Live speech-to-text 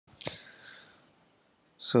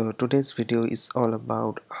So today's video is all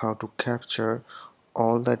about how to capture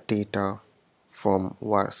all the data from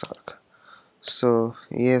Wireshark. So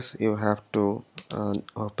yes, you have to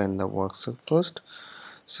open the workshop first.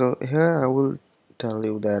 So here I will tell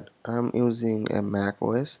you that I'm using a Mac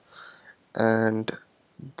OS, and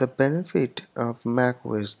the benefit of Mac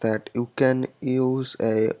OS that you can use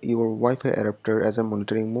your Wi-Fi adapter as a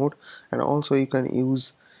monitoring mode, and also you can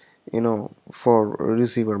use for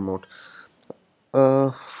receiver mode.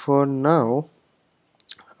 For now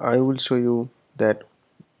I will show you that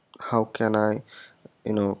how can I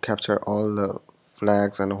capture all the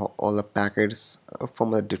flags and all the packets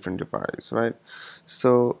from a different device, right?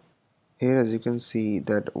 So here, as you can see,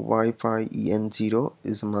 that Wi-Fi EN0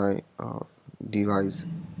 is my device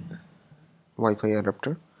Wi-Fi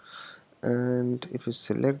adapter, and if you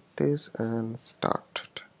select this and start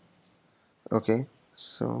it, okay,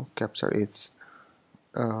 so capture its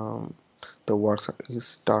um, the WhatsApp is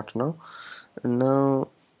start now. Now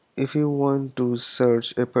if you want to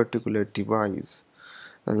search a particular device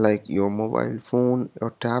like your mobile phone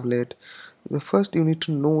or tablet, the first you need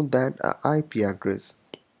to know that IP address.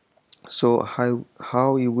 So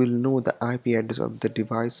how you will know the IP address of the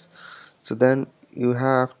device? So then you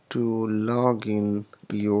have to log in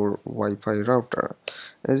your Wi-Fi router.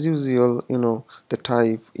 As usual, the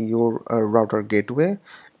type your router gateway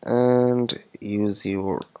and use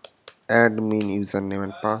your admin username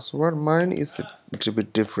and password. Mine is a little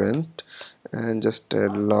bit different, and just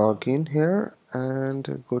log in here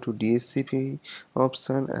and go to DHCP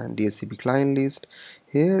option and DHCP client list.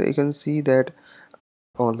 Here you can see that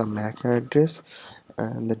all the MAC address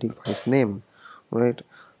and the device name, right?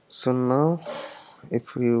 So now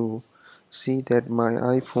if you see that my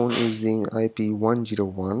iPhone is using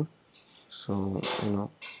IP101, so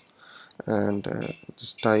and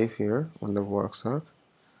just type here on the workshop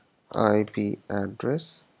IP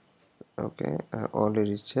address. Okay, I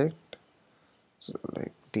already checked. So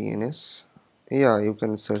like DNS, yeah, you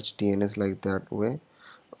can search DNS like that way,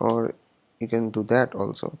 or you can do that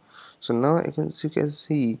also. So now you can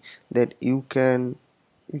see that you can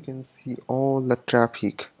see all the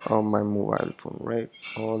traffic on my mobile phone, right?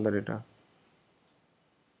 All the data.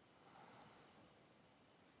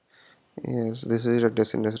 Yes, this is your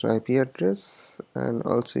destination IP address, and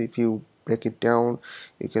also if you break it down,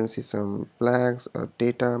 you can see some flags or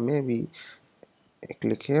data. Maybe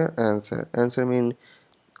click here, answer mean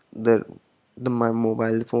the my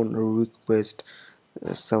mobile phone request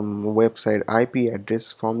some website IP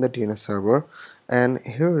address from the DNS server, and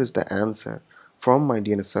here is the answer from my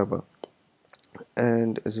DNS server.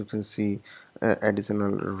 And as you can see,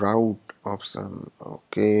 additional route option.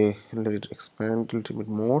 Okay, let it expand a little bit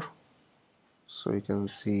more, so you can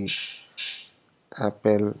see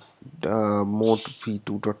Apple mode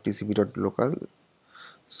v2.tcp.local.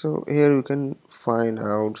 So here you can find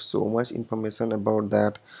out so much information about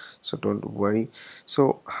that, so don't worry.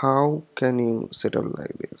 So how can you set up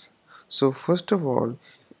like this? So first of all,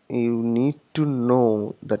 you need to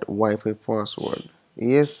know that Wi-Fi password.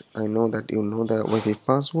 Yes, I know that you know the Wi-Fi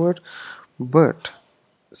password, but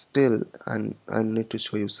still I need to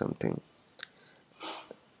show you something.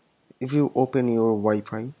 If you open your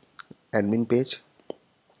Wi-Fi admin page,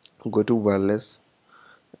 go to wireless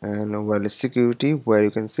and wireless security, where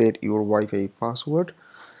you can set your Wi-Fi password.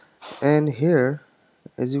 And here,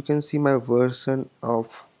 as you can see, my version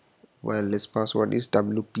of wireless password is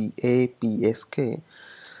WPA-PSK.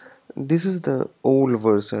 This is the old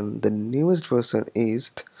version. The newest version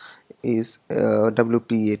is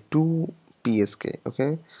WPA2 PSK.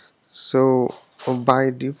 Okay, so by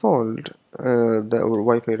default, the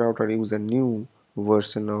Wi-Fi router uses a new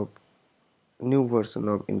version of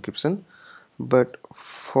encryption, but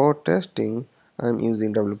for testing I'm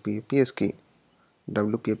using WPA-PSK.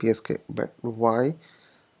 But why?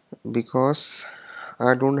 Because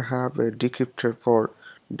I don't have a decryptor for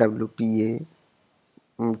WPA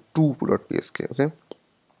 2.psk. Okay,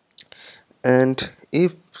 and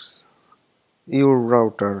if your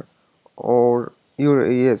router or your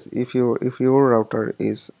yes if your router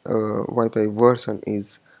is Wi-Fi version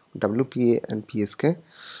is WPA and PSK,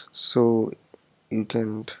 so you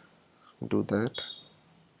can do that.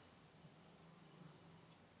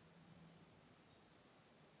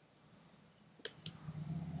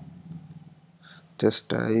 Just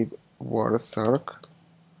type Wireshark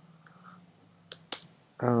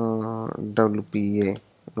WPA.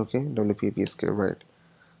 Okay, WPA PSK, right?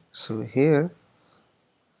 So here,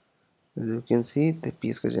 as you can see, the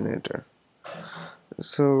PSK generator.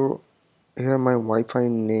 So here my Wi-Fi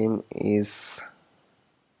name is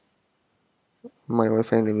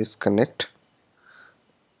connect.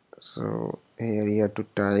 So here you have to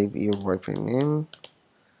type your Wi-Fi name,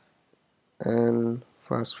 and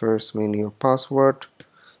first mean your password.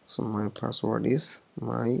 So my password is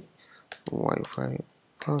my Wi-Fi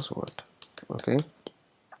password. Okay,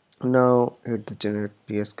 now hit the generate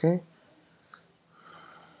PSK.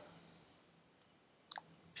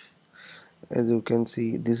 As you can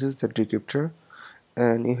see, this is the decryptor,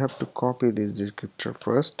 and you have to copy this decryptor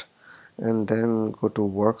first, and then go to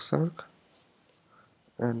Wireshark,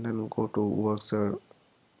 and then go to Wireshark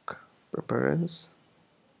preference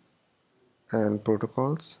and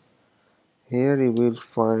protocols. Here you will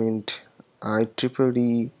find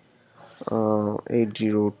IEEE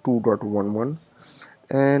 802.11,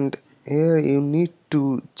 and here you need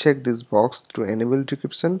to check this box to enable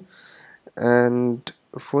decryption, and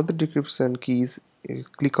for the decryption keys you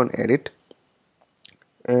click on edit,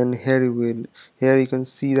 and here you can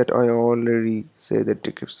see that I already say the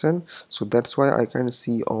decryption, so that's why I can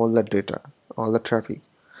see all the data, all the traffic.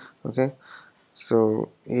 Okay, so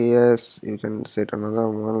yes, you can set another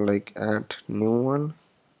one like add new one.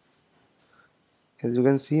 As you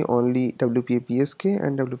can see, only WPA-PSK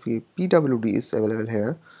and WPA-PWD is available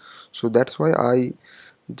here, so that's why I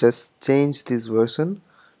just changed this version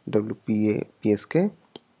WPA-PSK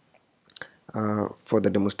for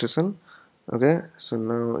the demonstration. Okay, so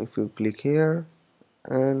now if you click here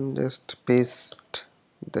and just paste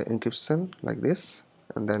the encryption like this,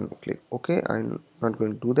 and then click OK. I'm not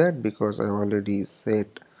going to do that because I already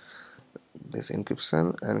set this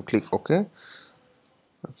encryption, and click OK.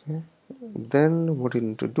 Okay, then what you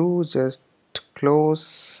need to do, just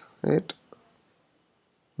close it,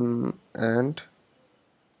 and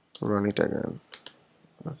run it again.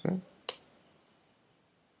 Okay,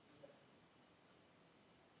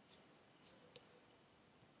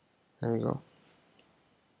 there we go.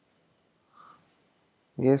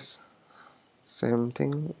 Yes, same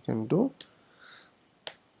thing you can do.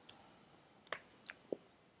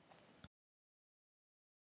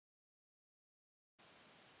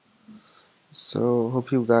 So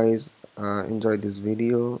hope you guys enjoyed this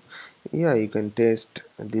video. Yeah, you can test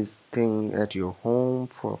this thing at your home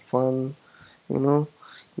for fun, you know.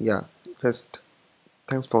 Yeah, just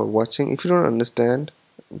thanks for watching. If you don't understand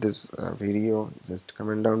this video, just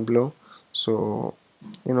comment down below, so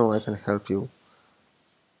I can help you.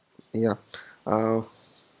 Yeah, uh,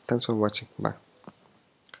 thanks for watching. Bye.